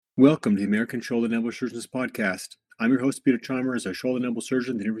Welcome to the American Shoulder and Elbow Surgeons Podcast. I'm your host, Peter Chalmers, a shoulder and elbow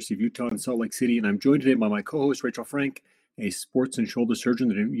surgeon at the University of Utah in Salt Lake City, and I'm joined today by my co-host, Rachel Frank, a sports and shoulder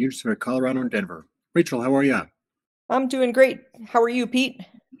surgeon at the University of Colorado in Denver. Rachel, how are you? I'm doing great. How are you, Pete?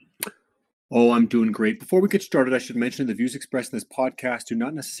 Oh, I'm doing great. Before we get started, I should mention the views expressed in this podcast do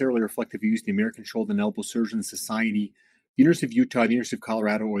not necessarily reflect the views of the American Shoulder and Elbow Surgeons Society, the University of Utah, the University of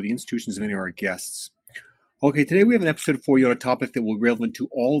Colorado, or the institutions of any of our guests. Okay, today we have an episode for you on a topic that will be relevant to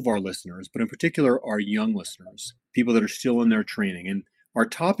all of our listeners, but in particular our young listeners, people that are still in their training. And our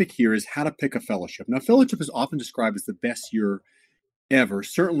topic here is how to pick a fellowship. Now, fellowship is often described as the best year ever.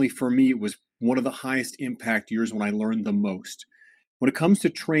 Certainly for me, it was one of the highest impact years when I learned the most. When it comes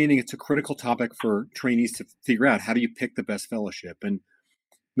to training, it's a critical topic for trainees to figure out how do you pick the best fellowship. And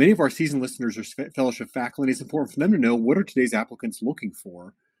many of our seasoned listeners are fellowship faculty. It's important for them to know what are today's applicants looking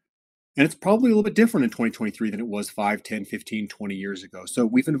for. And it's probably a little bit different in 2023 than it was 5, 10, 15, 20 years ago. So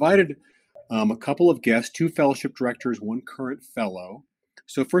we've invited a couple of guests, 2 fellowship directors, 1 current fellow.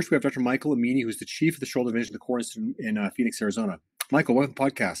 So first we have Dr. Michael Amini, who's the chief of the Shoulder Division of the Core Institute in Phoenix, Arizona. Michael, welcome to the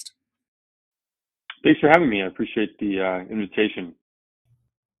podcast. Thanks for having me. I appreciate the invitation.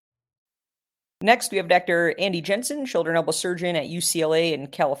 Next, we have Dr. Andy Jensen, shoulder and elbow surgeon at UCLA in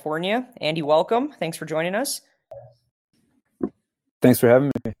California. Andy, welcome. Thanks for joining us. Thanks for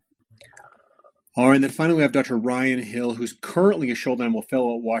having me. All right, and then finally we have Dr. Ryan Hill, who's currently a shoulder and elbow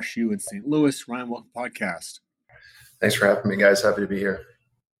fellow at WashU in St. Louis. Ryan, welcome to the podcast. Thanks for having me, guys. Happy to be here.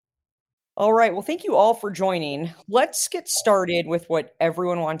 All right. Well, thank you all for joining. Let's get started with what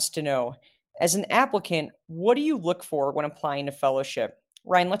everyone wants to know. As an applicant, what do you look for when applying to fellowship?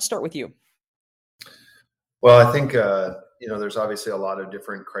 Ryan, let's start with you. Well, I think, there's obviously a lot of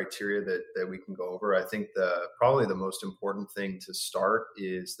different criteria that we can go over. I think probably the most important thing to start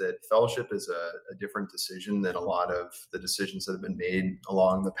is that fellowship is a different decision than a lot of the decisions that have been made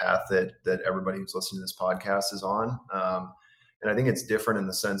along the path that everybody who's listening to this podcast is on. And I think it's different in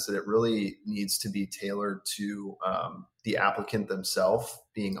the sense that it really needs to be tailored to the applicant themselves,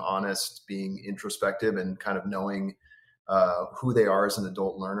 being honest, being introspective, and kind of knowing who they are as an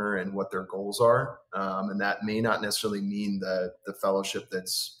adult learner and what their goals are. And that may not necessarily mean the fellowship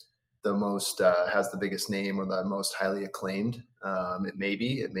that's the most, has the biggest name or the most highly acclaimed. It may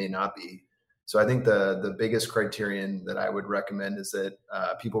be, it may not be. So I think the biggest criterion that I would recommend is that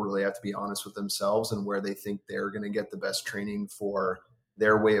people really have to be honest with themselves and where they think they're going to get the best training for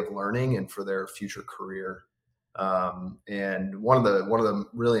their way of learning and for their future career. And one of the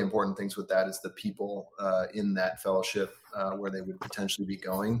really important things with that is the people in that fellowship where they would potentially be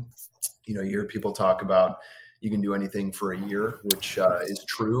going. You hear people talk about you can do anything for a year, which is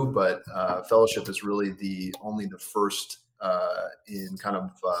true, but fellowship is really only the first in kind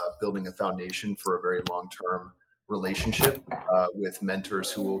of building a foundation for a very long-term relationship with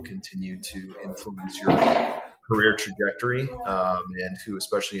mentors who will continue to influence your career trajectory, and who,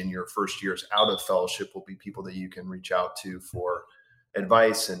 especially in your first years out of fellowship, will be people that you can reach out to for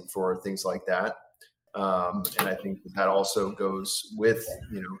advice and for things like that. And I think that also goes with,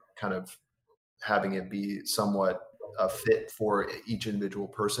 kind of having it be somewhat a fit for each individual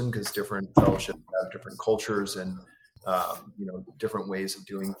person, because different fellowships have different cultures and, different ways of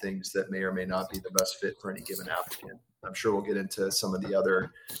doing things that may or may not be the best fit for any given applicant. I'm sure we'll get into some of the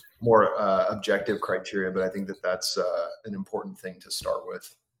other more objective criteria, but I think that's an important thing to start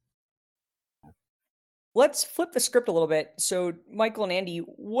with. Let's flip the script a little bit. So, Michael and Andy,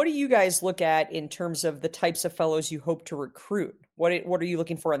 what do you guys look at in terms of the types of fellows you hope to recruit? What are you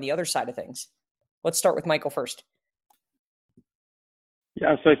looking for on the other side of things? Let's start with Michael first.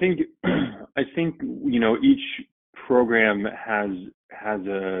 Yeah, so I think each program has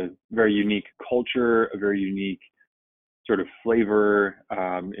a very unique culture, a very unique sort of flavor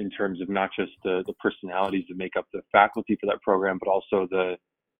in terms of not just the personalities that make up the faculty for that program, but also the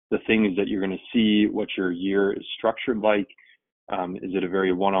things that you're going to see, what your year is structured like. Is it a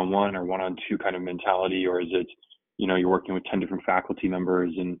very one-on-one or one-on-two kind of mentality, or is it, you're working with 10 different faculty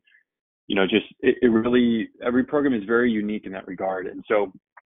members? And, it really, every program is very unique in that regard. And so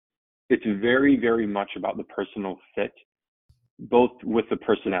it's very, very much about the personal fit, both with the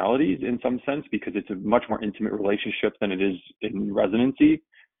personalities in some sense, because it's a much more intimate relationship than it is in residency.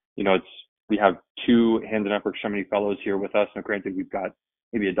 We have 2 hands and upper extremity fellows here with us. Now, granted, we've got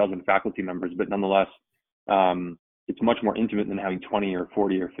maybe a dozen faculty members, but nonetheless, it's much more intimate than having 20 or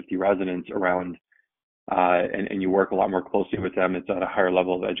 40 or 50 residents around, and you work a lot more closely with them. It's at a higher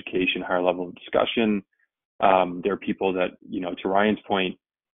level of education, higher level of discussion. There are people that, to Ryan's point,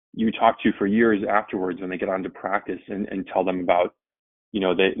 you talk to for years afterwards when they get on to practice and tell them about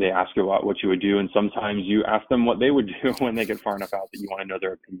they ask you about what you would do, and sometimes you ask them what they would do when they get far enough out that you want to know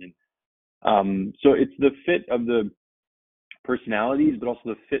their opinion. So it's the fit of the personalities, but also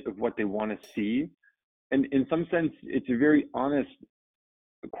the fit of what they want to see. And in some sense, it's a very honest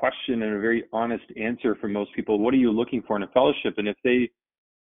question and a very honest answer for most people. What are you looking for in a fellowship? And if they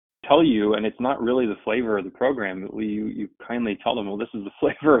tell you, and it's not really the flavor of the program, you kindly tell them, well, this is the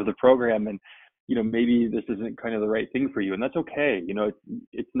flavor of the program, and maybe this isn't kind of the right thing for you, and that's okay.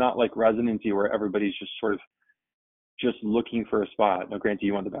 It's not like residency where everybody's just sort of just looking for a spot. Now, granted,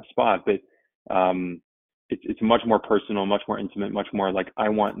 you want the best spot, but it's much more personal, much more intimate, much more like, I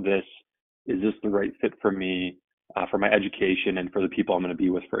want this. Is this the right fit for me, for my education, and for the people I'm going to be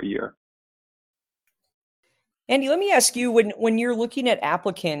with for a year? Andy, let me ask you, when you're looking at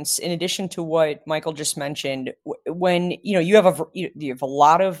applicants, in addition to what Michael just mentioned, when you have a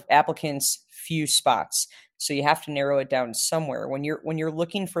lot of applicants, few spots, so you have to narrow it down somewhere. When you're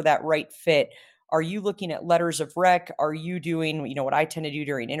looking for that right fit, are you looking at letters of rec? Are you doing, what I tend to do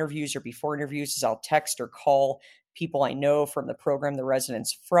during interviews or before interviews is I'll text or call people I know from the program the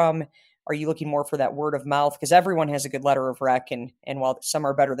residents from? Are you looking more for that word of mouth? Because everyone has a good letter of rec, and while some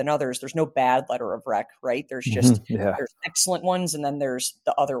are better than others, there's no bad letter of rec, right? There's just there's excellent ones, and then there's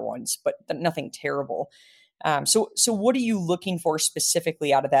the other ones, but nothing terrible. So what are you looking for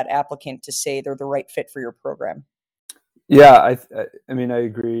specifically out of that applicant to say they're the right fit for your program? Yeah, I mean, I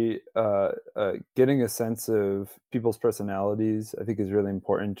agree. Getting a sense of people's personalities, I think, is really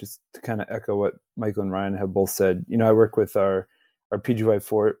important. Just to kind of echo what Michael and Ryan have both said. I work with our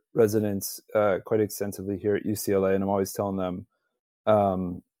PGY4 residents quite extensively here at UCLA, and I'm always telling them,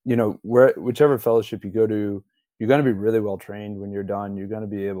 whichever fellowship you go to, you're going to be really well trained when you're done. You're going to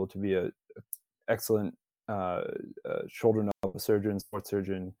be able to be a excellent shoulder neurosurgeon, sports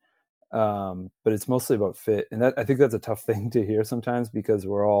surgeon. But it's mostly about fit, and I think that's a tough thing to hear sometimes, because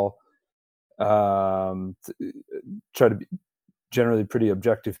we're all try to be generally pretty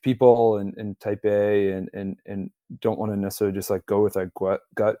objective people and type A and don't want to necessarily just like go with that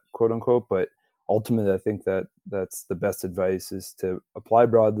gut, quote unquote. But ultimately, I think that's the best advice, is to apply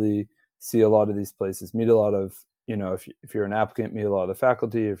broadly, see a lot of these places, meet a lot of, if you're an applicant, meet a lot of the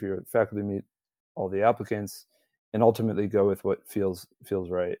faculty. If you're faculty, meet all the applicants, and ultimately go with what feels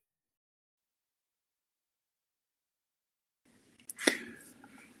right.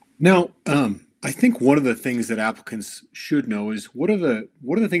 Now, I think one of the things that applicants should know is what are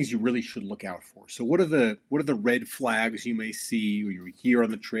the things you really should look out for. So what are the red flags you may see, or you hear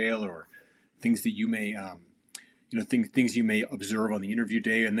on the trail, or things that you may things you may observe on the interview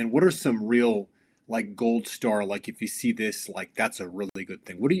day, and then what are some real like gold star, like if you see this, like that's a really good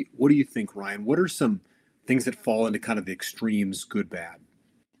thing. What do you think, Ryan? What are some things that fall into kind of the extremes, good, bad?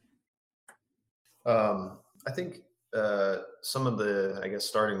 I think some of the, I guess,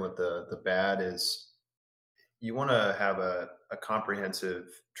 starting with the bad, is you want to have a comprehensive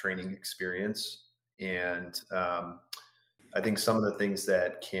training experience. And I think some of the things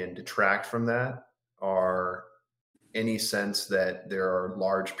that can detract from that are any sense that there are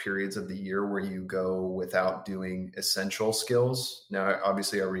large periods of the year where you go without doing essential skills. Now,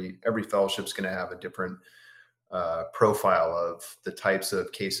 obviously, every fellowship is going to have a different profile of the types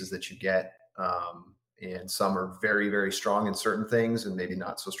of cases that you get. And some are very, very strong in certain things and maybe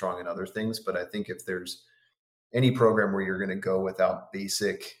not so strong in other things. But I think if there's any program where you're going to go without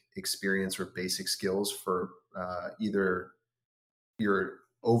basic experience or basic skills for either your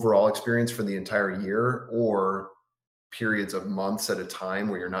overall experience for the entire year or periods of months at a time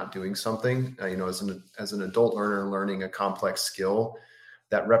where you're not doing something, as an adult learner learning a complex skill,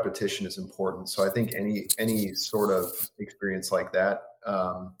 that repetition is important. So I think any sort of experience like that,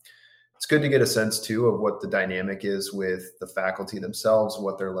 it's good to get a sense too of what the dynamic is with the faculty themselves,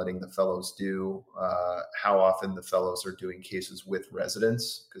 what they're letting the fellows do, how often the fellows are doing cases with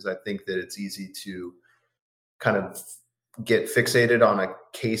residents, because I think that it's easy to kind of get fixated on a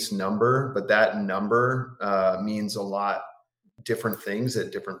case number, but that number means a lot different things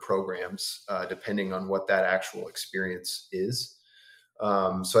at different programs, depending on what that actual experience is.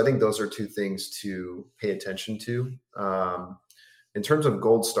 So I think those are two things to pay attention to. In terms of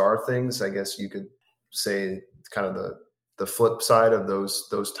gold star things, I guess you could say it's kind of the flip side of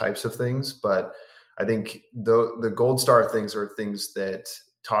those types of things. But I think the gold star things are things that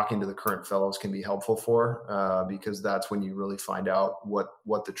talking to the current fellows can be helpful for, because that's when you really find out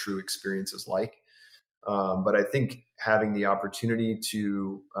what the true experience is like. But I think having the opportunity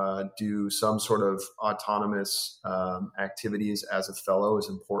to do some sort of autonomous activities as a fellow is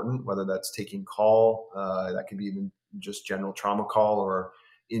important, whether that's taking call, that could be even just general trauma call, or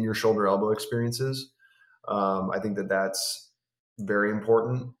in your shoulder elbow experiences. I think that's very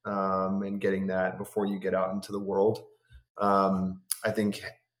important, and getting that before you get out into the world. I think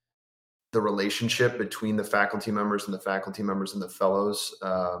the relationship between the faculty members and the fellows,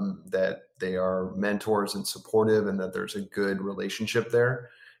 that they are mentors and supportive, and that there's a good relationship there.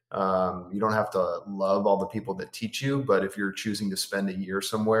 You don't have to love all the people that teach you, but if you're choosing to spend a year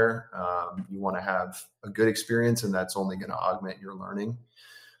somewhere, you want to have a good experience, and that's only going to augment your learning.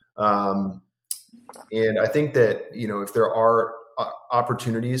 And I think that, if there are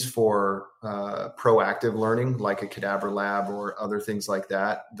opportunities for proactive learning, like a cadaver lab or other things like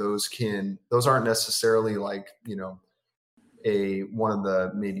that, those aren't necessarily like, one of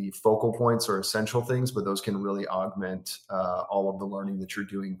the maybe focal points or essential things, but those can really augment all of the learning that you're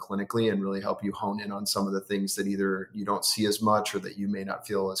doing clinically, and really help you hone in on some of the things that either you don't see as much, or that you may not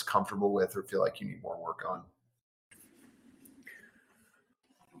feel as comfortable with, or feel like you need more work on.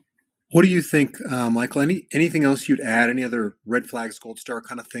 What do you think, Michael? Anything else you'd add? Any other red flags, gold star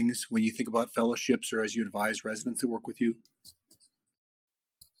kind of things when you think about fellowships, or as you advise residents that work with you?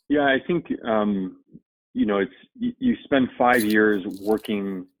 Yeah, I think it's you spend 5 years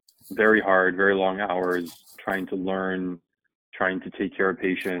working very hard, very long hours, trying to learn, trying to take care of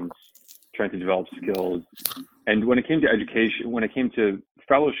patients, trying to develop skills. And when it came to education, when it came to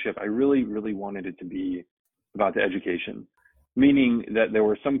fellowship, I really, really wanted it to be about the education. Meaning that there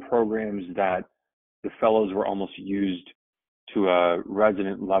were some programs that the fellows were almost used to a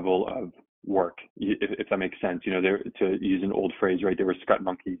resident level of work, if that makes sense. To use an old phrase, right? They were scut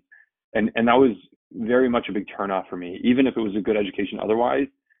monkeys. And that was very much a big turnoff for me. Even if it was a good education otherwise,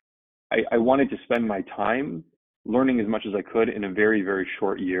 I wanted to spend my time learning as much as I could in a very, very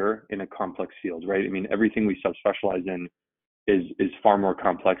short year in a complex field, right? I mean, everything we subspecialize in is far more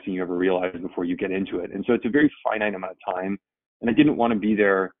complex than you ever realize before you get into it. And so it's a very finite amount of time. And I didn't want to be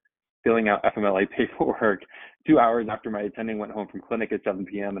there filling out FMLA paperwork 2 hours after my attending went home from clinic at 7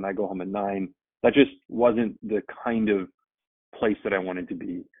 p.m. and I go home at 9. That just wasn't the kind of place that I wanted to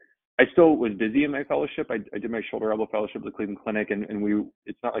be. I still was busy in my fellowship. I did my shoulder elbow fellowship at the Cleveland Clinic, and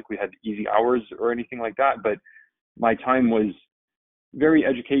it's not like we had easy hours or anything like that, but my time was very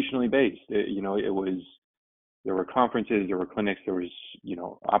educationally based. There were conferences, there were clinics, there was,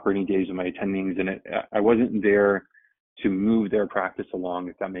 operating days of my attendings, and I wasn't there to move their practice along,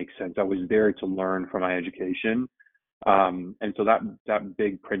 if that makes sense. I was there to learn from my education. And so that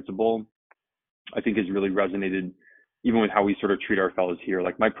big principle, I think, has really resonated even with how we sort of treat our fellows here.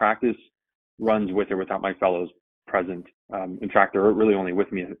 Like, my practice runs with or without my fellows present. In fact, they're really only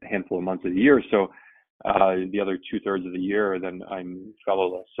with me a handful of months of the year. So the other 2/3 of the year, then I'm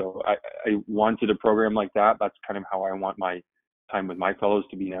fellowless. So I wanted a program like that. That's kind of how I want my time with my fellows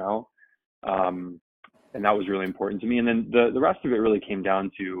to be now. And that was really important to me. And then the rest of it really came down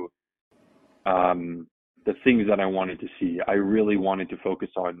to the things that I wanted to see. I really wanted to focus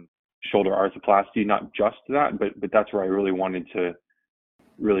on shoulder arthroplasty, not just that, but that's where I really wanted to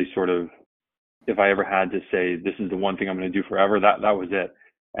really sort of, if I ever had to say, this is the one thing I'm going to do forever, that was it.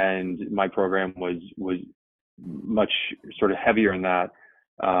 And my program was much sort of heavier in that.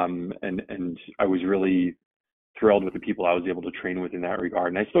 And I was really thrilled with the people I was able to train with in that regard.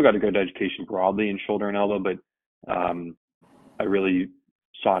 And I still got a good education broadly in shoulder and elbow, but I really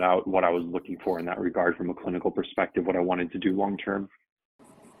sought out what I was looking for in that regard from a clinical perspective, what I wanted to do long term.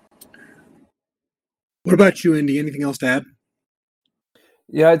 What about you, Andy? Anything else to add?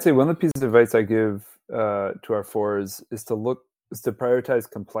 Yeah, I'd say one of the pieces of advice I give to our fours is to prioritize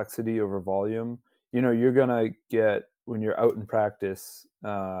complexity over volume. You're gonna get, when you're out in practice,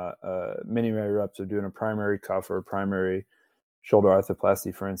 many reps are doing a primary cuff or a primary shoulder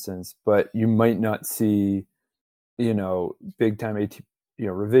arthroplasty, for instance, but you might not see, big time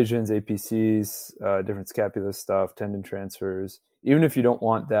revisions, APCs, different scapula stuff, tendon transfers. Even if you don't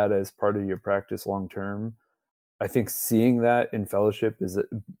want that as part of your practice long term, I think seeing that in fellowship is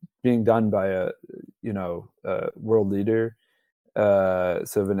being done by a world leader,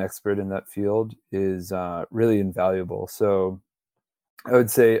 sort of an expert in that field, is really invaluable. So I would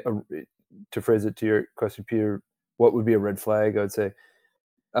say, to phrase it to your question, Peter, what would be a red flag? I would say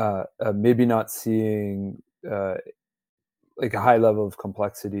maybe not seeing like a high level of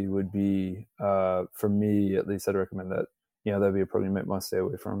complexity would be, for me at least, I'd recommend that. That'd be a program you might want to stay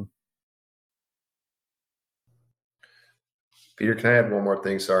away from. Peter, can I add one more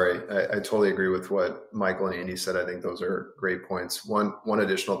thing? Sorry, I totally agree with what Michael and Andy said. I think those are great points. One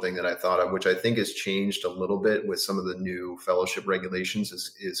additional thing that I thought of, which I think has changed a little bit with some of the new fellowship regulations,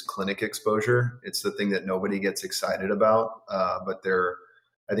 is clinic exposure. It's the thing that nobody gets excited about, but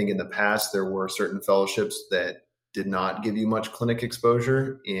I think in the past there were certain fellowships that did not give you much clinic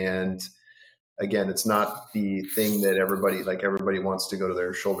exposure, and again, it's not the thing that everybody wants to go to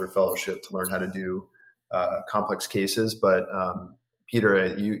their shoulder fellowship to learn how to do complex cases. But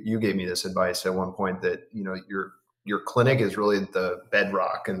Peter, you gave me this advice at one point that, your clinic is really the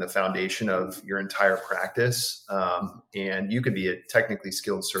bedrock and the foundation of your entire practice. And you could be a technically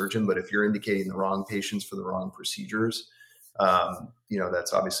skilled surgeon, but if you're indicating the wrong patients for the wrong procedures,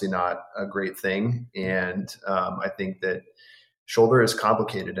 that's obviously not a great thing. And I think that shoulder is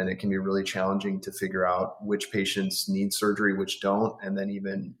complicated, and it can be really challenging to figure out which patients need surgery, which don't. And then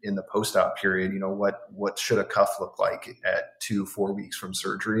even in the post-op period, what should a cuff look like at 2-4 weeks from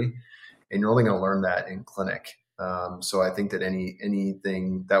surgery? And you're only going to learn that in clinic. So I think that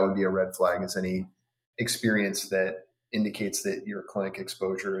anything that would be a red flag is any experience that indicates that your clinic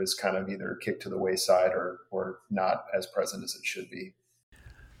exposure is kind of either kicked to the wayside or not as present as it should be.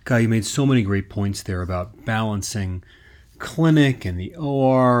 Guy, you made so many great points there about balancing clinic and the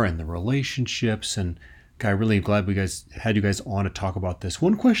OR and the relationships. And Guy, really glad we had you guys on to talk about this.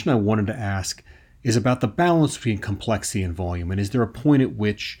 One question I wanted to ask is about the balance between complexity and volume. And is there a point at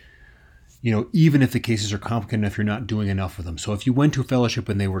which, even if the cases are complicated enough, you're not doing enough of them? So if you went to a fellowship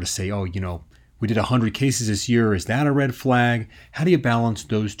and they were to say, we did 100 cases this year, is that a red flag? How do you balance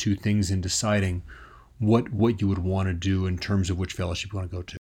those two things in deciding what you would want to do in terms of which fellowship you want to go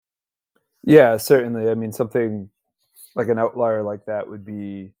to? Yeah, certainly. I mean, something like an outlier like that would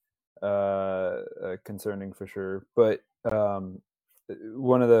be concerning for sure. But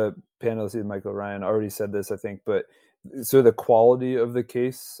one of the panelists, Michael Ryan, already said this, I think, but so the quality of the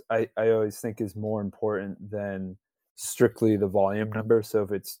case, I always think is more important than strictly the volume number. So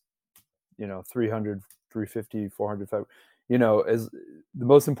if it's, 300, 350, 400, 500, as the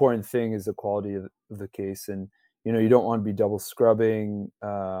most important thing is the quality of the case. And, you don't want to be double scrubbing.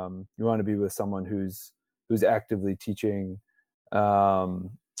 You want to be with someone who's actively teaching, who's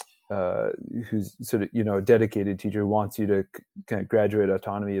sort of, a dedicated teacher who wants you to kind of graduate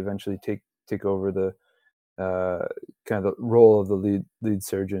autonomy, eventually take over the kind of the role of the lead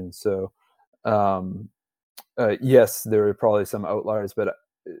surgeon. So yes, there are probably some outliers, but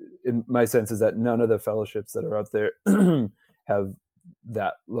in my sense is that none of the fellowships that are out there have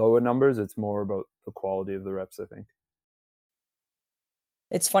that low in numbers. It's more about the quality of the reps, I think.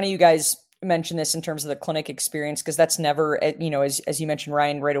 It's funny you guys mention this in terms of the clinic experience, because that's never, as you mentioned,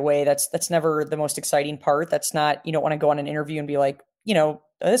 Ryan, right away, that's never the most exciting part. That's not, you don't want to go on an interview and be like,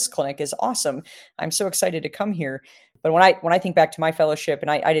 this clinic is awesome, I'm so excited to come here. But when I think back to my fellowship, and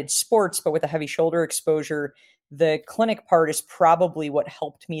I did sports, but with a heavy shoulder exposure, the clinic part is probably what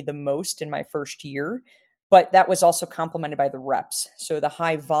helped me the most in my first year. But that was also complemented by the reps. So the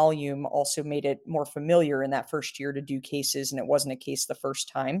high volume also made it more familiar in that first year to do cases, and it wasn't a case the first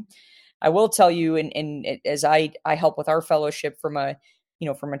time. I will tell you, and as I help with our fellowship from a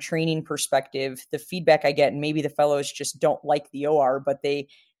training perspective, the feedback I get, and maybe the fellows just don't like the OR, but the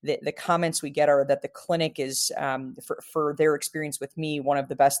comments we get are that the clinic is, for their experience with me, one of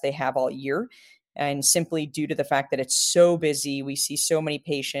the best they have all year. And simply due to the fact that it's so busy, we see so many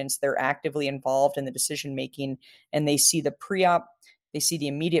patients, they're actively involved in the decision-making, and they see the pre-op, they see the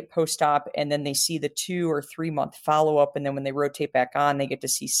immediate post-op, and then they see the 2 or 3 month follow-up. And then when they rotate back on, they get to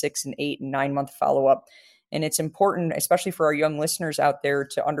see 6 and 8 and 9 month follow-up. And it's important, especially for our young listeners out there,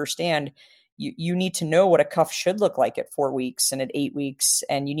 to understand you need to know what a cuff should look like at 4 weeks and at 8 weeks.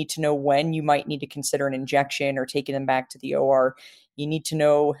 And you need to know when you might need to consider an injection or taking them back to the OR. You need to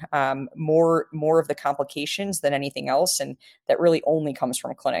know more of the complications than anything else. And that really only comes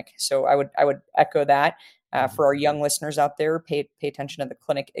from clinic. So I would echo that for our young listeners out there, pay attention to the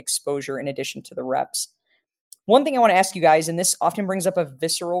clinic exposure in addition to the reps. One thing I want to ask you guys, and this often brings up a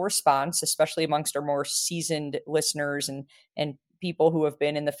visceral response, especially amongst our more seasoned listeners and people who have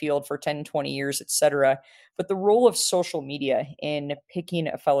been in the field for 10, 20 years, et cetera, but the role of social media in picking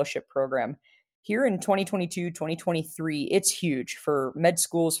a fellowship program. Here in 2022, 2023, it's huge for med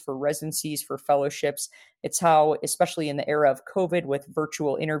schools, for residencies, for fellowships. It's how, especially in the era of COVID with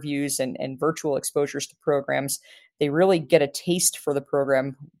virtual interviews and virtual exposures to programs, they really get a taste for the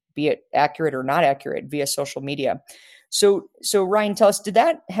program, be it accurate or not accurate, via social media. So Ryan, tell us, did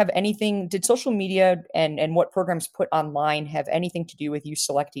social media and what programs put online have anything to do with you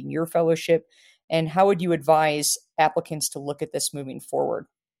selecting your fellowship? And how would you advise applicants to look at this moving forward?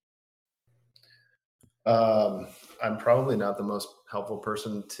 I'm probably not the most helpful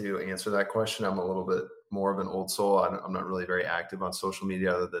person to answer that question. I'm a little bit more of an old soul. I'm not really very active on social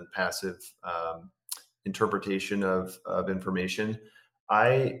media other than passive interpretation of information.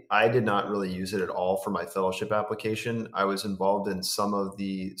 I did not really use it at all for my fellowship application. I was involved in some of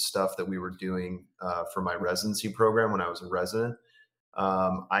the stuff that we were doing for my residency program when I was a resident.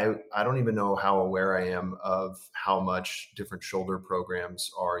 I don't even know how aware I am of how much different shoulder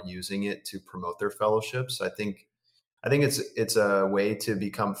programs are using it to promote their fellowships. I think it's a way to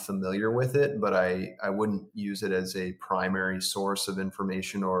become familiar with it, but I wouldn't use it as a primary source of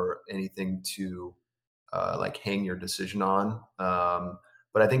information or anything to like hang your decision on.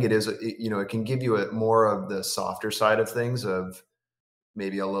 But I think it is, it can give you more of the softer side of things, of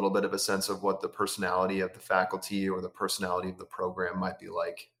maybe a little bit of a sense of what the personality of the faculty or the personality of the program might be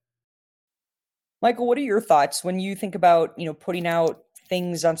like. Michael, what are your thoughts when you think about, putting out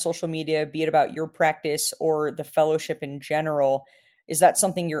things on social media, be it about your practice or the fellowship in general? Is that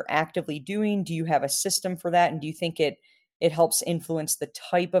something you're actively doing? Do you have a system for that? And do you think it helps influence the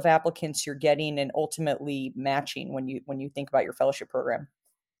type of applicants you're getting and ultimately matching when you think about your fellowship program?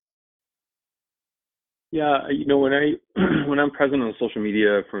 Yeah, when I when I'm present on social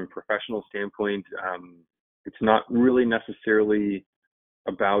media from a professional standpoint, it's not really necessarily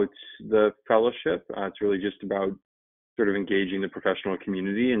about the fellowship. It's really just about sort of engaging the professional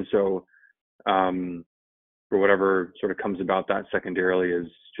community. And so for whatever sort of comes about that secondarily is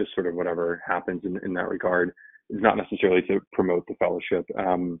just sort of whatever happens in that regard. It's not necessarily to promote the fellowship.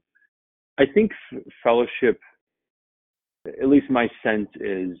 I think fellowship, at least my sense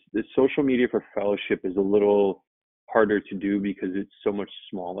is that social media for fellowship is a little harder to do because it's so much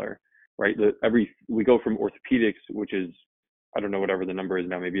smaller, right? We go from orthopedics, which is, I don't know, whatever the number is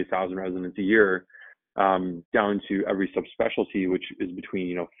now, maybe 1,000 residents a year, down to every subspecialty, which is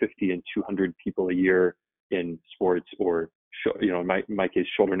between 50 and 200 people a year in sports, or in my case,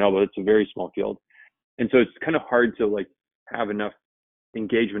 shoulder and elbow. It's a very small field, and so it's kind of hard to like have enough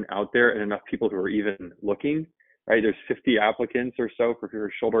engagement out there and enough people who are even looking. Right, there's 50 applicants or so for your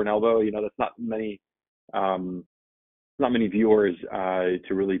shoulder and elbow. That's not many viewers to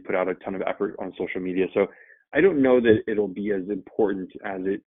really put out a ton of effort on social media. So I don't know that it'll be as important as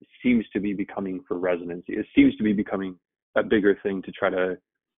it seems to be becoming for residency. It seems to be becoming a bigger thing to try to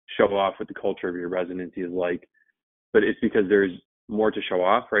show off what the culture of your residency is like. But it's because there's more to show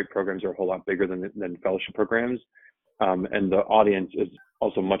off, right? Programs are a whole lot bigger than fellowship programs. And the audience is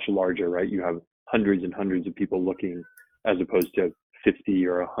also much larger, right? You have hundreds and hundreds of people looking as opposed to 50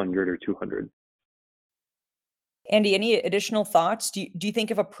 or 100 or 200. Andy, any additional thoughts? Do you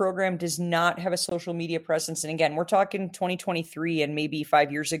think if a program does not have a social media presence, and again, we're talking 2023 and maybe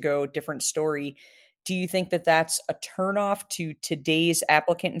 5 years ago, different story, do you think that that's a turnoff to today's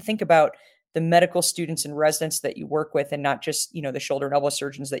applicant? And think about the medical students and residents that you work with, and not just, the shoulder and elbow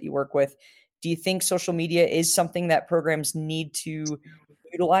surgeons that you work with. Do you think social media is something that programs need to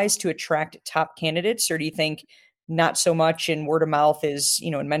utilize to attract top candidates, or do you think not so much, and word of mouth is,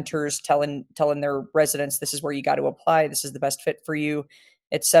 and mentors telling their residents, this is where you got to apply, this is the best fit for you,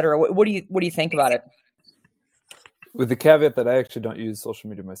 et cetera? What do you think about it? With the caveat that I actually don't use social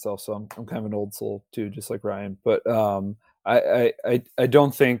media myself, so I'm kind of an old soul too, just like Ryan. But I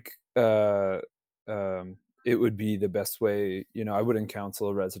don't think it would be the best way. I wouldn't counsel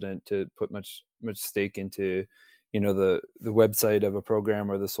a resident to put much stake into the website of a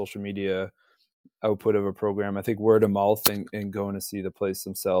program or the social media output of a program. I think word of mouth and going to see the place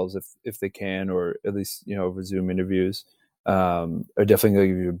themselves, if they can, or at least over Zoom interviews, are definitely going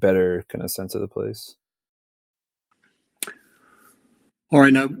to give you a better kind of sense of the place. All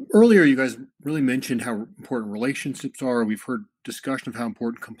right. Now, earlier you guys really mentioned how important relationships are. We've heard discussion of how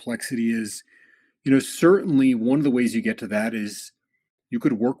important complexity is. Certainly one of the ways you get to that is you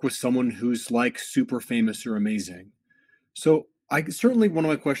could work with someone who's like super famous or amazing. So one of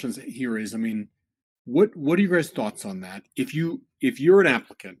my questions here is, what are your guys' thoughts on that? If you're an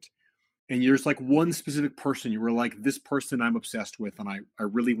applicant and there's like one specific person you were like, this person I'm obsessed with and I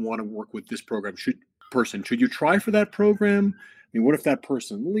really want to work with this program, should you try for that program? What if that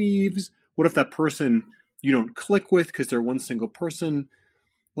person leaves? What if that person you don't click with because they're one single person?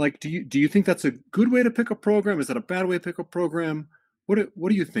 Like, do you think that's a good way to pick a program? Is that a bad way to pick a program? What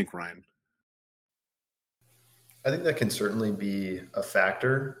do you think, Ryan? I think that can certainly be a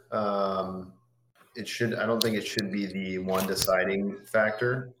factor. I don't think it should be the one deciding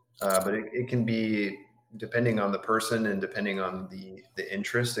factor, but it can be, depending on the person and depending on the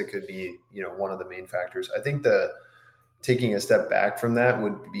interest, it could be, one of the main factors. I think taking a step back from that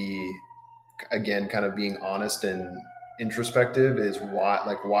would be, again, kind of being honest and introspective, is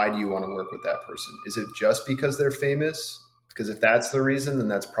why do you want to work with that person? Is it just because they're famous? Because if that's the reason, then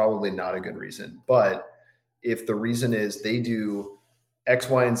that's probably not a good reason. But if the reason is they do X,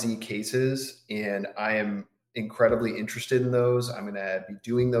 Y, and Z cases, and I am incredibly interested in those, I'm going to be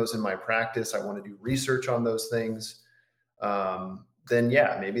doing those in my practice, I want to do research on those things, then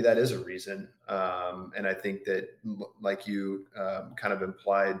yeah, maybe that is a reason. And I think that, like you kind of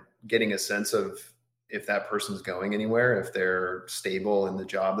implied, getting a sense of if that person's going anywhere, if they're stable in the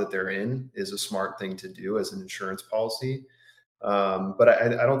job that they're in, is a smart thing to do as an insurance policy. But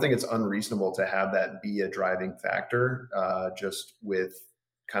I don't think it's unreasonable to have that be a driving factor, just with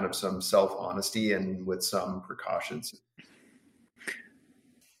kind of some self-honesty and with some precautions.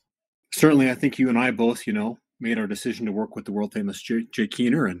 Certainly, I think you and I both, made our decision to work with the world famous Jay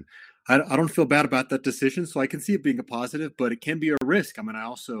Keener, and I don't feel bad about that decision. So I can see it being a positive, but it can be a risk. I mean, I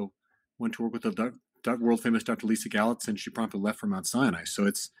also went to work with the world famous Dr. Lisa Gallitz, and she promptly left for Mount Sinai. So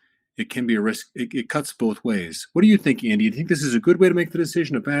it can be a risk. It cuts both ways. What do you think, Andy? Do you think this is a good way to make the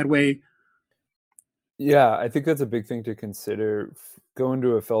decision, a bad way? Yeah, I think that's a big thing to consider. Going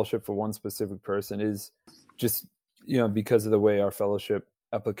to a fellowship for one specific person is just, because of the way our fellowship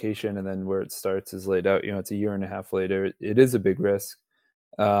application and then where it starts is laid out, it's a year and a half later. It is a big risk.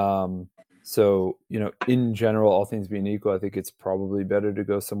 So, in general, all things being equal, I think it's probably better to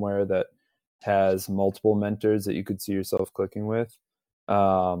go somewhere that has multiple mentors that you could see yourself clicking with.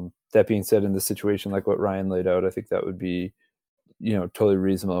 That being said, in the situation like what Ryan laid out, I think that would be, totally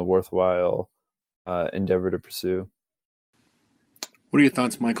reasonable and worthwhile endeavor to pursue. What are your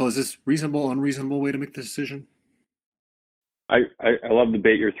thoughts, Michael? Is this reasonable, unreasonable way to make the decision? I love the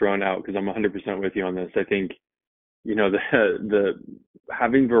bait you're throwing out, because I'm 100% with you on this. I think, the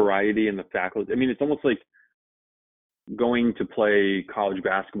having variety in the faculty. I mean, it's almost like going to play college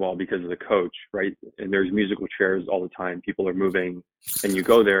basketball because of the coach, right? And there's musical chairs all the time. People are moving, and you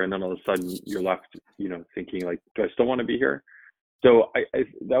go there, and then all of a sudden you're left, thinking like, do I still want to be here? So I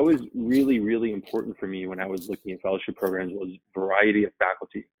that was really, really important for me when I was looking at fellowship programs, was variety of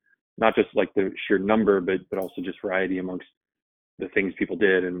faculty, not just like the sheer number, but also just variety amongst the things people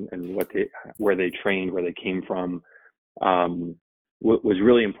did and where they trained, where they came from. What was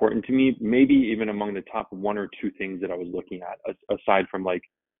really important to me, maybe even among the top one or two things that I was looking at, aside from like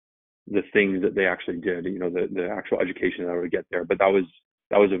the things that they actually did, the actual education that I would get there. But that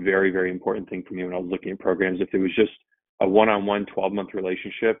was a very, very important thing for me when I was looking at programs. If it was just a one-on-one 12-month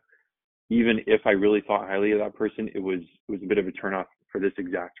relationship, even if I really thought highly of that person, it was a bit of a turnoff for this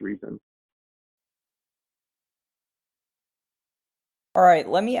exact reason. All right,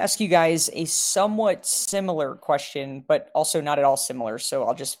 let me ask you guys a somewhat similar question, but also not at all similar. So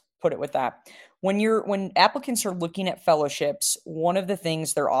I'll just put it with that. When applicants are looking at fellowships, one of the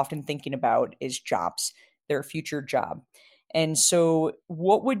things they're often thinking about is jobs, their future job. And so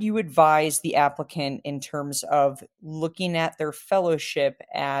what would you advise the applicant in terms of looking at their fellowship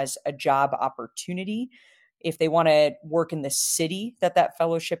as a job opportunity? If they want to work in the city that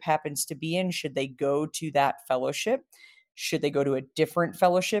fellowship happens to be in, should they go to that fellowship? Should they go to a different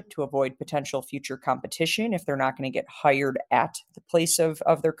fellowship to avoid potential future competition if they're not going to get hired at the place of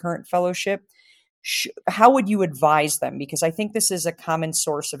their current fellowship? How would you advise them? Because I think this is a common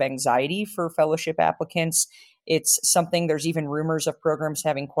source of anxiety for fellowship applicants. It's something, there's even rumors of programs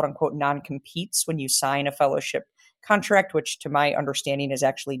having quote unquote non-competes when you sign a fellowship contract, which to my understanding is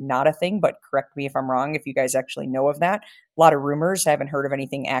actually not a thing, but correct me if I'm wrong, if you guys actually know of that. A lot of rumors, I haven't heard of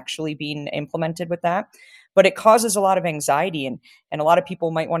anything actually being implemented with that. But it causes a lot of anxiety, and a lot of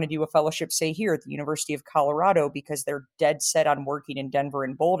people might want to do a fellowship, say here at the University of Colorado, because they're dead set on working in Denver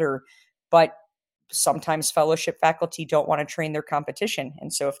and Boulder. But sometimes fellowship faculty don't want to train their competition.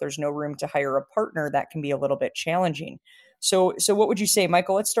 And so if there's no room to hire a partner, that can be a little bit challenging. So what would you say,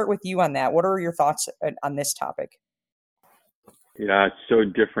 Michael? Let's start with you on that. What are your thoughts on this topic? Yeah, it's so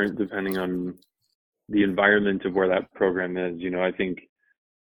different depending on the environment of where that program is. I think,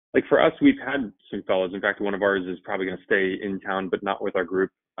 like for us, we've had some fellows. In fact, one of ours is probably going to stay in town, but not with our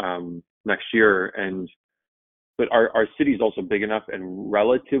group next year. But our city is also big enough and,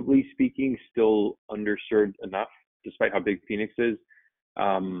 relatively speaking, still underserved enough, despite how big Phoenix is,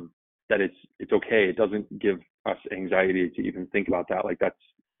 that it's okay. It doesn't give us anxiety to even think about that. Like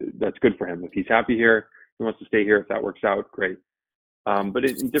that's good for him. If he's happy here, he wants to stay here. If that works out, great. But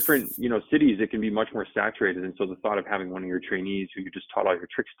in different, cities, it can be much more saturated. And so the thought of having one of your trainees who you just taught all your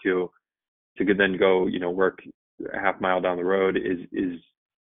tricks to then go, work a half mile down the road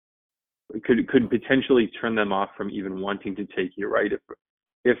could potentially turn them off from even wanting to take you, right?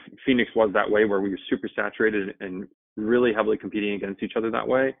 If Phoenix was that way, where we were super saturated and really heavily competing against each other that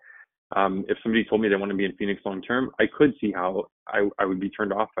way, if somebody told me they want to be in Phoenix long term, I could see how I would be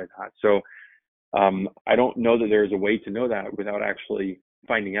turned off by that. So I don't know that there's a way to know that without actually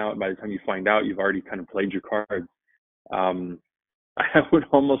finding out. By the time you find out, you've already kind of played your cards. I would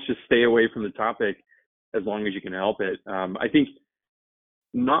almost just stay away from the topic as long as you can help it. I think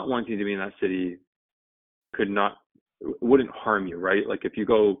not wanting to be in that city could not wouldn't harm you, right? Like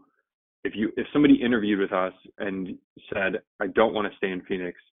if somebody interviewed with us and said, I don't want to stay in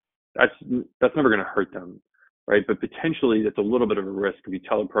Phoenix, that's never going to hurt them, right? But potentially that's a little bit of a risk. If you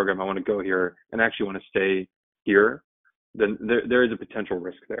tell a program, I want to go here and actually want to stay here, then there is a potential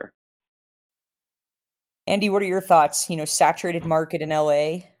risk there. Andy, what are your thoughts? Saturated market in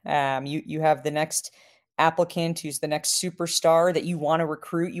LA. You have the next applicant who's the next superstar that you want to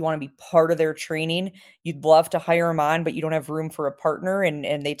recruit. You want to be part of their training. You'd love to hire them on, but you don't have room for a partner.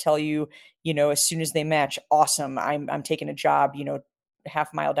 And they tell you, as soon as they match, awesome, I'm taking a job,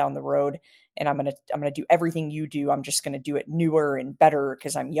 half mile down the road, and I'm gonna do everything you do. I'm just gonna do it newer and better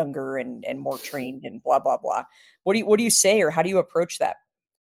because I'm younger and more trained and blah blah blah. What do you say, or how do you approach that?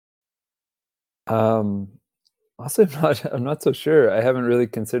 Also, I'm not so sure. I haven't really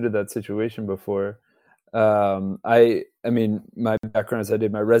considered that situation before. I mean, my background is I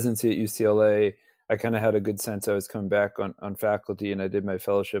did my residency at UCLA. I kind of had a good sense I was coming back on faculty, and I did my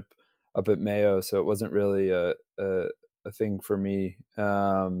fellowship up at Mayo, so it wasn't really a thing for me.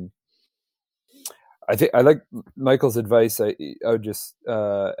 I think I like Michael's advice. I would just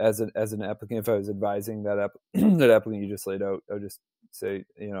as an applicant, if I was advising that that applicant you just laid out, I would just say,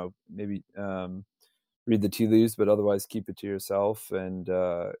 maybe read the tea leaves, but otherwise keep it to yourself and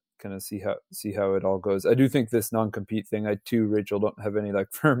kind of see how it all goes. I do think this non-compete thing, I too, Rachel, don't have any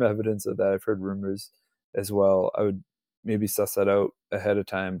like firm evidence of that. I've heard rumors as well. I would maybe suss that out ahead of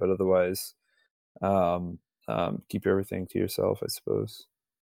time, but otherwise keep everything to yourself, I suppose.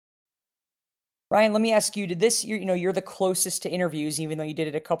 Ryan, let me ask you, did this, you're the closest to interviews, even though you did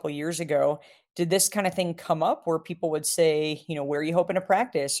it a couple of years ago. Did this kind of thing come up where people would say, where are you hoping to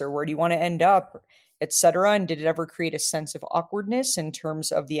practice, or where do you want to end up, et cetera? And did it ever create a sense of awkwardness in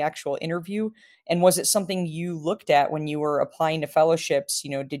terms of the actual interview? And was it something you looked at when you were applying to fellowships?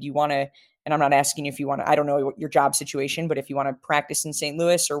 Did you want to, and I'm not asking if you want to, I don't know what your job situation, but if you want to practice in St.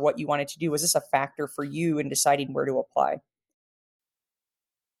 Louis or what you wanted to do, was this a factor for you in deciding where to apply?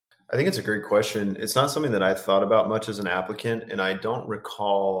 I think it's a great question. It's not something that I thought about much as an applicant, and I don't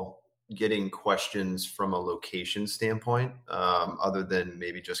recall getting questions from a location standpoint, other than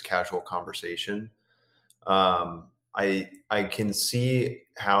maybe just casual conversation. I can see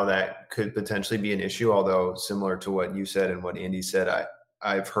how that could potentially be an issue, although similar to what you said and what Andy said,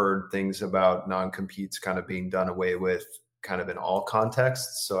 I've heard things about non-competes kind of being done away with kind of in all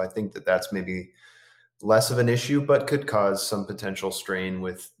contexts. So I think that that's maybe less of an issue, but could cause some potential strain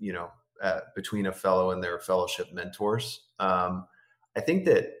with, between a fellow and their fellowship mentors. I think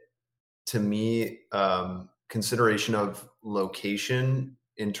that to me, consideration of location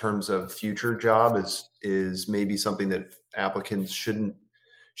in terms of future job is maybe something that applicants shouldn't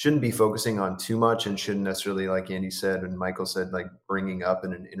be focusing on too much, and shouldn't necessarily, like Andy said and Michael said, like bringing up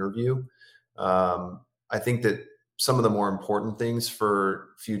in an interview. I think that some of the more important things for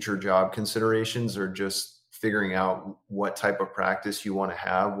future job considerations are just figuring out what type of practice you want to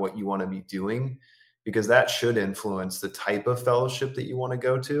have, what you want to be doing, because that should influence the type of fellowship that you want to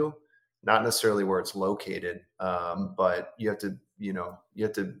go to, not necessarily where it's located. But you have to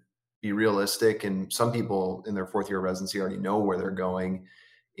be realistic. And some people in their fourth year of residency already know where they're going,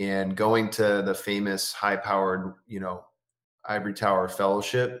 and going to the famous high powered, Ivory Tower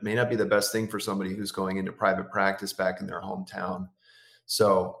Fellowship may not be the best thing for somebody who's going into private practice back in their hometown.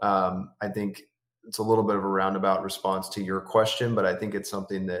 So I think it's a little bit of a roundabout response to your question, but I think it's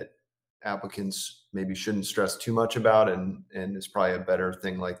something that applicants maybe shouldn't stress too much about, and is probably a better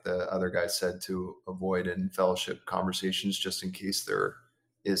thing, like the other guy said, to avoid in fellowship conversations, just in case there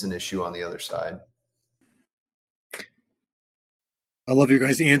is an issue on the other side. I love your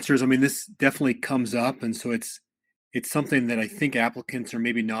guys' answers. I mean, this definitely comes up, and so it's something that I think applicants are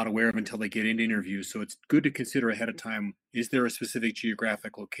maybe not aware of until they get into interviews. So it's good to consider ahead of time. Is there a specific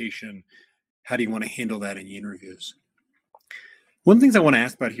geographic location? How do you want to handle that in interviews? One of the things I want to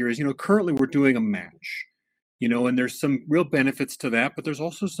ask about here is, currently we're doing a match, and there's some real benefits to that, but there's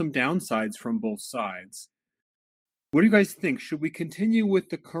also some downsides from both sides. What do you guys think? Should we continue with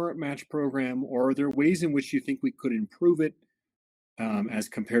the current match program, or are there ways in which you think we could improve it as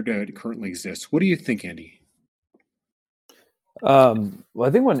compared to how it currently exists? What do you think, Andy? Well,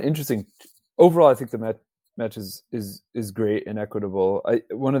 I think overall, I think the match is great and equitable.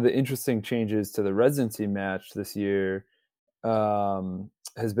 One of the interesting changes to the residency match this year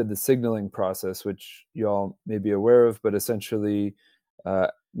has been the signaling process, which you all may be aware of, but essentially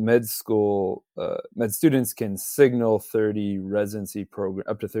med students can signal up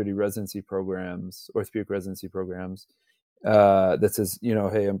to 30 residency programs, orthopedic residency programs, that says,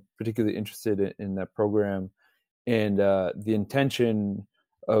 hey, I'm particularly interested in that program. And the intention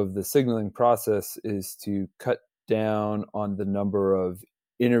of the signaling process is to cut down on the number of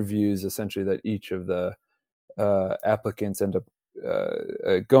interviews essentially that each of the applicants end up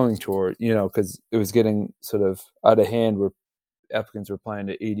going toward, because it was getting sort of out of hand where applicants were applying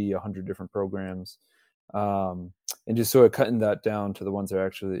to 80, 100 different programs, and just sort of cutting that down to the ones they're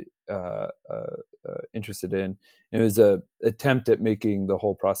actually interested in. And it was a attempt at making the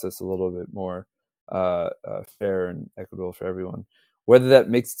whole process a little bit more fair and equitable for everyone. Whether that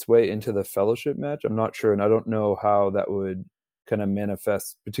makes its way into the fellowship match, I'm not sure, and I don't know how that would kind of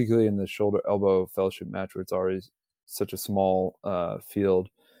manifest, particularly in the shoulder elbow fellowship match where it's already such a small field.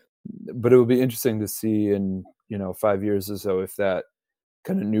 But it would be interesting to see in 5 years or so if that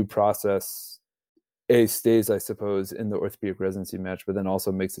kind of new process stays, I suppose, in the orthopedic residency match, but then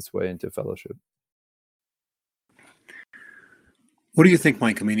also makes its way into fellowship. What do you think,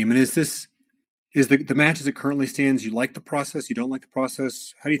 Mike? I mean, is the match as it currently stands? You like the process? You don't like the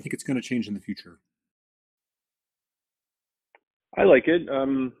process? How do you think it's going to change in the future? I like it.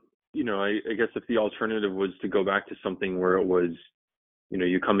 I guess if the alternative was to go back to something where it was,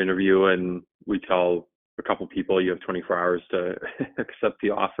 you come interview and we tell a couple people you have 24 hours to accept the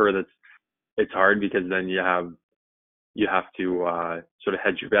offer, it's hard, because then you have to sort of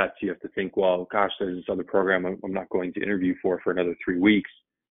hedge your bets. You have to think, well, gosh, there's this other program I'm not going to interview for another 3 weeks.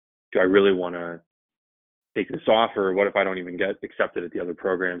 Do I really want to take this offer? What if I don't even get accepted at the other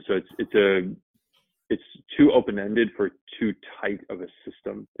program? So it's too open-ended for too tight of a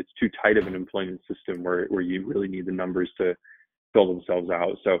system. It's too tight of an employment system where you really need the numbers to fill themselves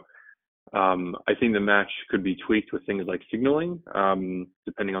out. So I think the match could be tweaked with things like signaling,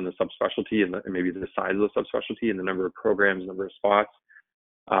 depending on the subspecialty and maybe the size of the subspecialty and the number of programs, number of spots.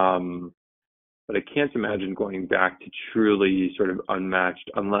 But I can't imagine going back to truly sort of unmatched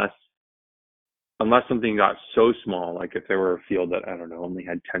unless something got so small, like if there were a field that, I don't know, only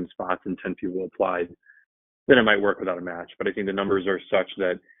had 10 spots and 10 people applied, then it might work without a match. But I think the numbers are such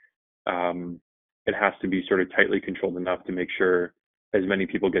that it has to be sort of tightly controlled enough to make sure as many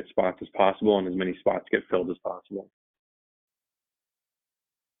people get spots as possible and as many spots get filled as possible.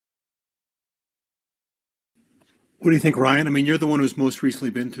 What do you think, Ryan? I mean, you're the one who's most recently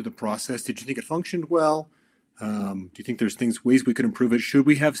been through the process. Did you think it functioned well? Do you think there's ways we could improve it? Should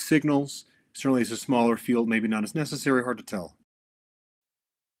we have signals? Certainly, it's a smaller field, maybe not as necessary. Hard to tell.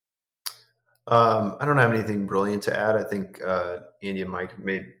 I don't have anything brilliant to add. I think Andy and Mike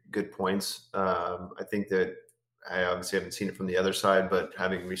made good points. I think that I obviously haven't seen it from the other side, but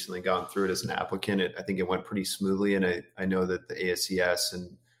having recently gone through it as an applicant, I think it went pretty smoothly. And I know that the ASES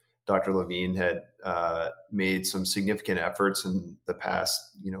and Dr. Levine had made some significant efforts in the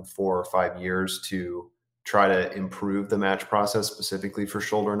past, 4 or 5 years to try to improve the match process specifically for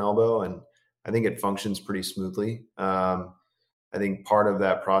shoulder and elbow. And I think it functions pretty smoothly. I think part of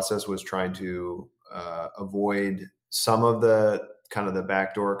that process was trying to avoid some of the kind of the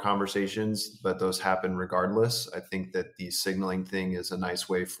backdoor conversations, but those happen regardless. I think that the signaling thing is a nice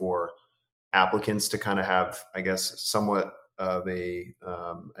way for applicants to kind of have, I guess, somewhat of a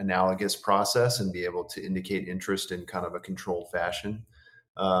analogous process and be able to indicate interest in kind of a controlled fashion.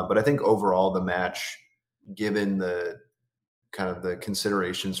 But I think overall the match, given the kind of the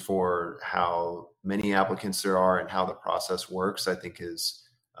considerations for how many applicants there are and how the process works, I think is,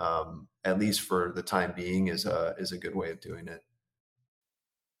 at least for the time being, is a good way of doing it.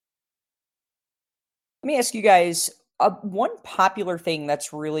 Let me ask you guys, one popular thing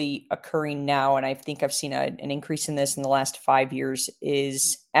that's really occurring now, and I think I've seen an increase in this in the last 5 years,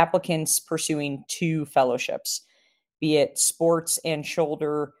 is applicants pursuing 2 fellowships, be it sports and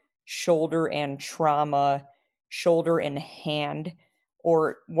shoulder, shoulder and trauma, shoulder and hand,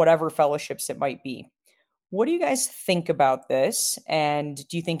 or whatever fellowships it might be. What do you guys think about this? And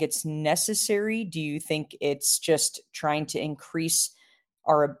do you think it's necessary? Do you think it's just trying to increase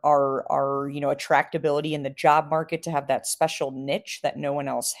our attractability in the job market to have that special niche that no one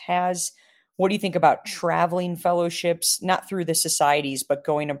else has? What do you think about traveling fellowships, not through the societies, but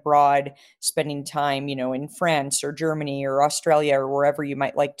going abroad, spending time, in France or Germany or Australia or wherever you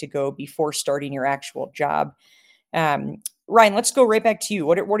might like to go before starting your actual job? Ryan, let's go right back to you.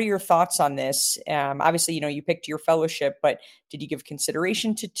 What are your thoughts on this? Obviously, you picked your fellowship, but did you give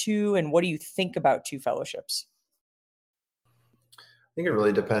consideration to 2? And what do you think about 2 fellowships? I think it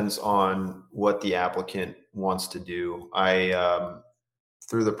really depends on what the applicant wants to do.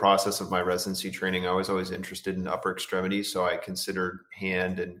 Through the process of my residency training, I was always interested in upper extremities. So I considered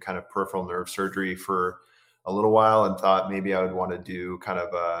hand and kind of peripheral nerve surgery for a little while and thought maybe I would want to do kind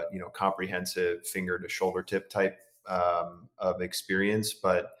of a, comprehensive finger to shoulder tip type of experience.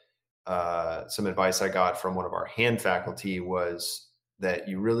 But some advice I got from one of our hand faculty was that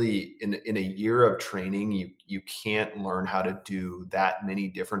you really, in a year of training, you can't learn how to do that many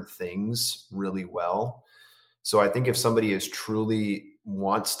different things really well. So I think if somebody is truly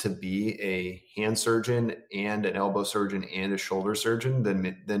wants to be a hand surgeon and an elbow surgeon and a shoulder surgeon,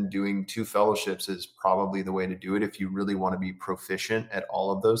 then doing 2 fellowships is probably the way to do it if you really want to be proficient at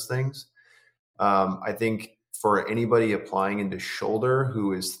all of those things. I think for anybody applying into shoulder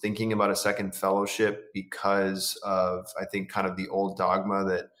who is thinking about a second fellowship because of, I think, kind of the old dogma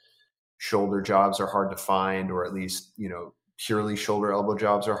that shoulder jobs are hard to find, or at least, purely shoulder elbow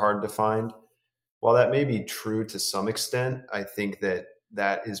jobs are hard to find. While that may be true to some extent, I think that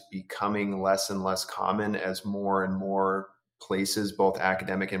is becoming less and less common as more and more places, both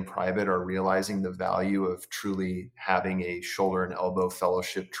academic and private, are realizing the value of truly having a shoulder and elbow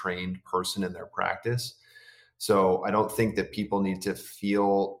fellowship trained person in their practice. So I don't think that people need to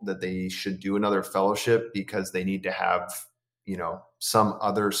feel that they should do another fellowship because they need to have, some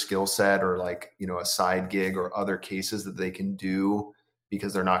other skill set or a side gig or other cases that they can do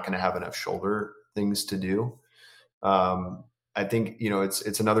because they're not going to have enough shoulder things to do. I think,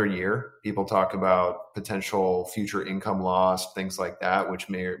 it's another year. People talk about potential future income loss, things like that, which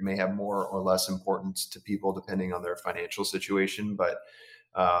may have more or less importance to people depending on their financial situation. But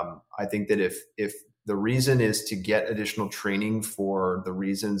I think that if the reason is to get additional training for the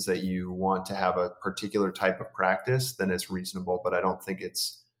reasons that you want to have a particular type of practice, then it's reasonable. But I don't think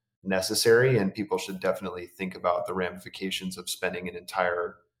it's necessary, and people should definitely think about the ramifications of spending an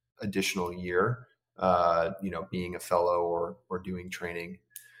entire additional year being a fellow or doing training.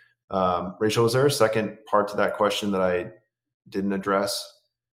 Rachel, was there a second part to that question that I didn't address?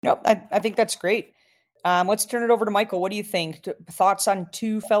 No, I think that's great. Let's turn it over to Michael. What do you think? Thoughts on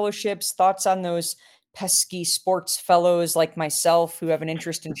 2 fellowships? Thoughts on those pesky sports fellows like myself who have an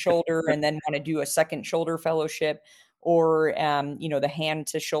interest in shoulder and then want to do a second shoulder fellowship, or the hand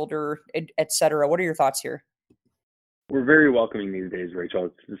to shoulder, et cetera? What are your thoughts here? We're very welcoming these days, Rachel.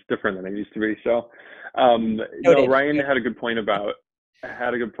 It's different than it used to be. So, Ryan had a good point about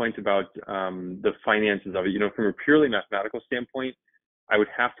the finances of it. From a purely mathematical standpoint, I would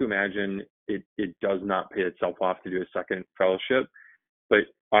have to imagine it does not pay itself off to do a second fellowship. But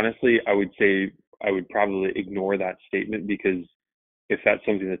honestly, I would say I would probably ignore that statement, because if that's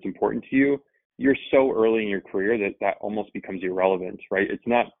something that's important to you, you're so early in your career that almost becomes irrelevant, right? It's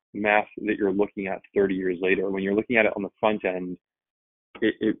not math that you're looking at 30 years later. When you're looking at it on the front end,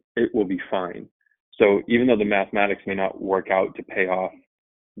 it will be fine. So even though the mathematics may not work out to pay off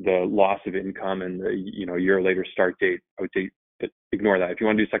the loss of income and the year later start date, I would say ignore that. If you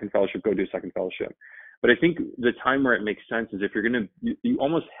want to do a second fellowship, go do a second fellowship. But I think the time where it makes sense is if you're going to, you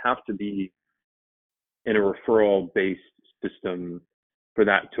almost have to be in a referral-based system for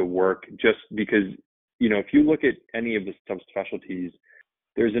that to work, just because, if you look at any of the subspecialties,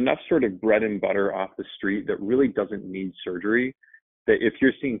 there's enough sort of bread and butter off the street that really doesn't need surgery, that if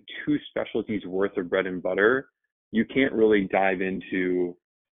you're seeing 2 specialties worth of bread and butter, you can't really dive into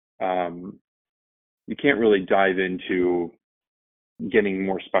getting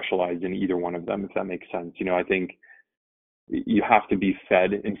more specialized in either one of them, if that makes sense. I think you have to be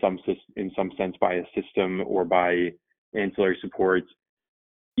fed in some sense by a system or by ancillary supports,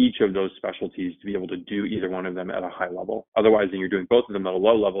 each of those specialties, to be able to do either one of them at a high level. Otherwise, then you're doing both of them at a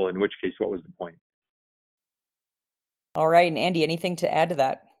low level, in which case, what was the point? All right. And Andy, anything to add to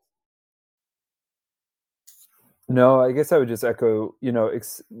that? No, I guess I would just echo,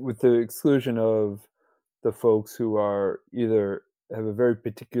 with the exclusion of the folks who are either have a very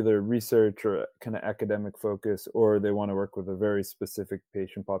particular research or kind of academic focus, or they want to work with a very specific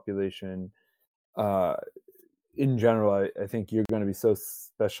patient population. In general, I think you're going to be so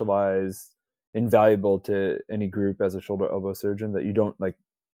specialized, invaluable to any group as a shoulder elbow surgeon that you don't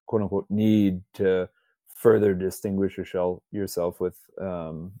quote unquote need to further distinguish yourself with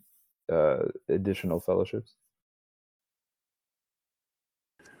additional fellowships.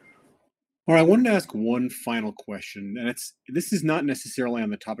 All right, I wanted to ask one final question, and this is not necessarily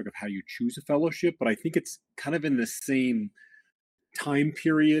on the topic of how you choose a fellowship, but I think it's kind of in the same time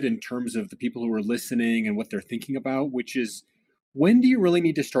period in terms of the people who are listening and what they're thinking about, which is, when do you really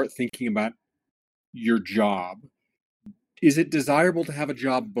need to start thinking about your job? Is it desirable to have a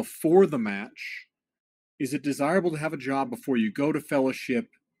job before the match? Is it desirable to have a job before you go to fellowship?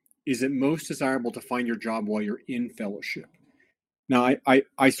 Is it most desirable to find your job while you're in fellowship? Now,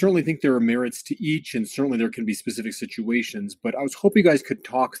 I certainly think there are merits to each, and certainly there can be specific situations, but I was hoping you guys could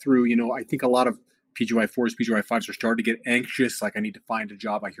talk through, I think a lot of PGY4s, PGY5s are starting to get anxious, like I need to find a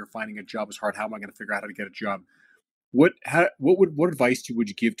job. I hear finding a job is hard. How am I going to figure out how to get a job? What advice would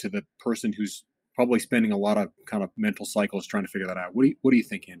you give to the person who's probably spending a lot of kind of mental cycles trying to figure that out. What do you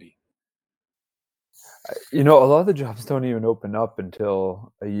think, Andy? A lot of the jobs don't even open up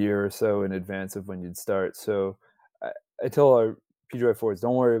until a year or so in advance of when you'd start. So I tell our PGY4s,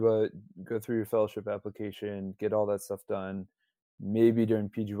 don't worry about it. Go through your fellowship application, get all that stuff done. Maybe during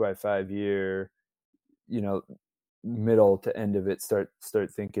PGY5 year, middle to end of it, start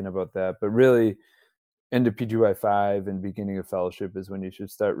thinking about that. But really, end of PGY5 and beginning of fellowship is when you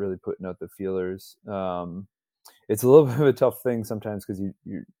should start really putting out the feelers. It's a little bit of a tough thing sometimes because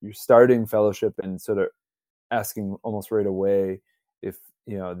you're starting fellowship and sort of asking almost right away if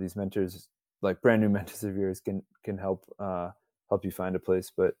these mentors, like brand new mentors of yours, can help you find a place.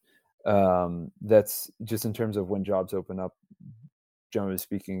 But that's just in terms of when jobs open up, generally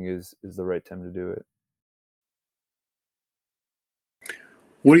speaking, is the right time to do it.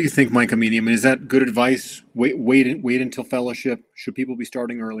 What do you think, Mike Amini? I mean, is that good advice? Wait until fellowship. Should people be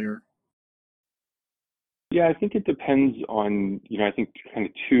starting earlier? Yeah, I think it depends on, I think kind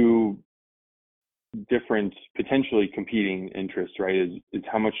of two different potentially competing interests, right? Is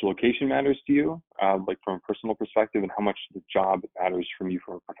how much location matters to you, like from a personal perspective, and how much the job matters from you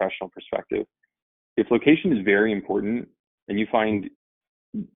from a professional perspective. If location is very important and you find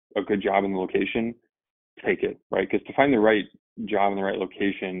a good job in the location, take it, right? Because to find the right job in the right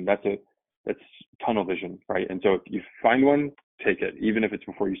location, that's tunnel vision, right? And so if you find one, take it, even if it's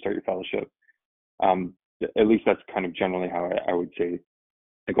before you start your fellowship. At least that's kind of generally how I would say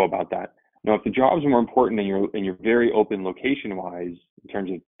I go about that. Now, if the jobs are more important and you're very open location-wise in terms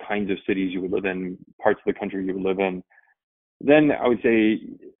of kinds of cities you would live in, parts of the country you would live in, then I would say,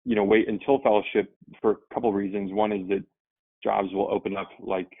 wait until fellowship for a couple of reasons. One is that jobs will open up,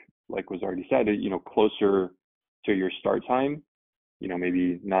 like was already said, closer to your start time,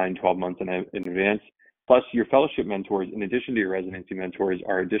 maybe 9-12 months in advance. Plus, your fellowship mentors, in addition to your residency mentors,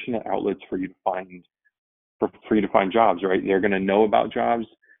 are additional outlets for you to find jobs, right? They're going to know about jobs.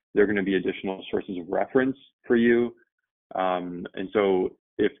 They're going to be additional sources of reference for you. And so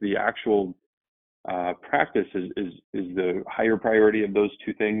if the actual practice is the higher priority of those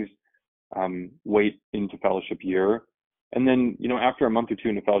two things, wait into fellowship year. And then, after a month or two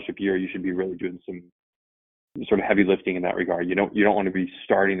into fellowship year, you should be really doing some sort of heavy lifting in that regard. You don't want to be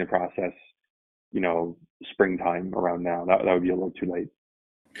starting the process, springtime around now. That would be a little too late.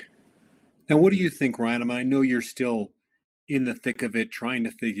 Now, what do you think, Ryan? I mean, I know you're still in the thick of it, trying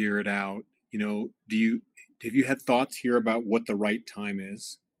to figure it out. Have you had thoughts here about what the right time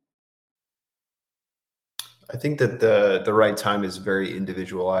is? I think that the right time is very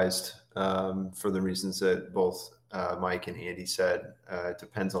individualized for the reasons that both Mike and Andy said. It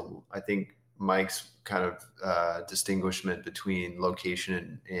depends on, I think Mike's kind of distinguishment between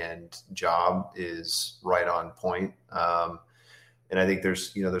location and job is right on point. And I think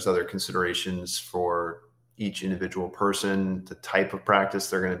there's other considerations for each individual person, the type of practice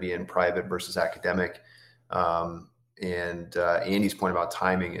they're going to be in, private versus academic. And Andy's point about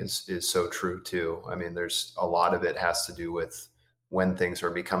timing is so true too. I mean, there's a lot of it has to do with when things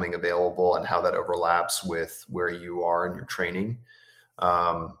are becoming available and how that overlaps with where you are in your training.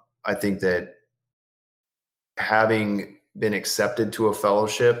 I think that having been accepted to a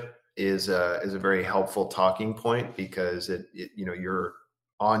fellowship is a very helpful talking point, because you're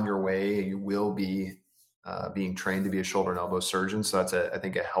on your way. You will be being trained to be a shoulder and elbow surgeon. So that's I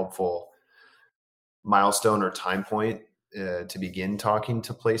think a helpful milestone or time point to begin talking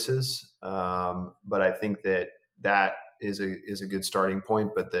to places. But I think that is a good starting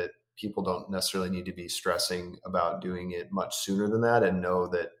point, but that people don't necessarily need to be stressing about doing it much sooner than that, and know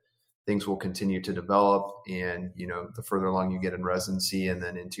that things will continue to develop. And, the further along you get in residency and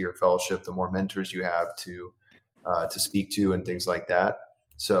then into your fellowship, the more mentors you have to speak to and things like that.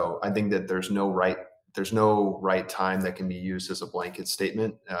 So I think that there's no right time that can be used as a blanket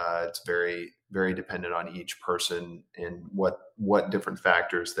statement. It's very, very dependent on each person and what different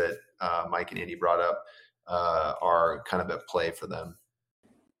factors that Mike and Andy brought up are kind of at play for them.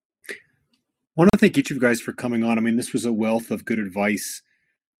 I want to thank each of you guys for coming on. I mean, this was a wealth of good advice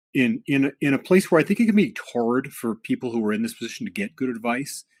in a place where I think it can be hard for people who are in this position to get good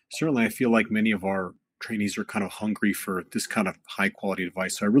advice. Certainly, I feel like many of our trainees are kind of hungry for this kind of high quality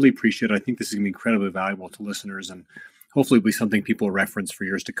advice. So I really appreciate it. I think this is going to be incredibly valuable to listeners, and hopefully it'll be something people reference for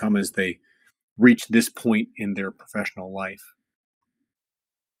years to come as they reach this point in their professional life.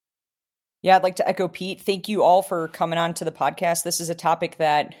 Yeah, I'd like to echo Pete. Thank you all for coming on to the podcast. This is a topic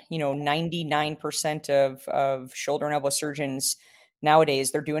that, 99% of shoulder and elbow surgeons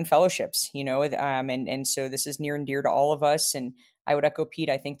nowadays, they're doing fellowships, and so this is near and dear to all of us. And I would echo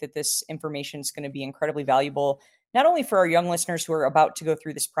Pete. I think that this information is going to be incredibly valuable not only for our young listeners who are about to go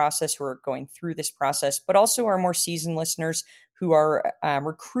through this process, who are going through this process, but also our more seasoned listeners who are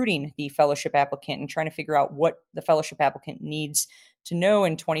recruiting the fellowship applicant and trying to figure out what the fellowship applicant needs to know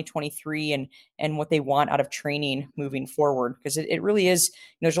in 2023 and what they want out of training moving forward. Because it really is,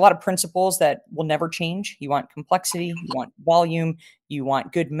 there's a lot of principles that will never change. You want complexity, you want volume, you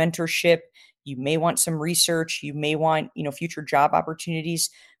want good mentorship, you may want some research, you may want, future job opportunities,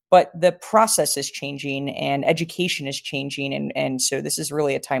 but the process is changing and education is changing. And so this is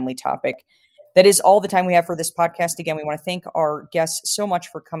really a timely topic. That is all the time we have for this podcast. Again, we want to thank our guests so much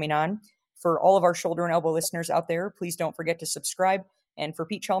for coming on. For all of our shoulder and elbow listeners out there, please don't forget to subscribe. And for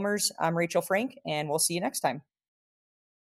Pete Chalmers, I'm Rachel Frank, and we'll see you next time.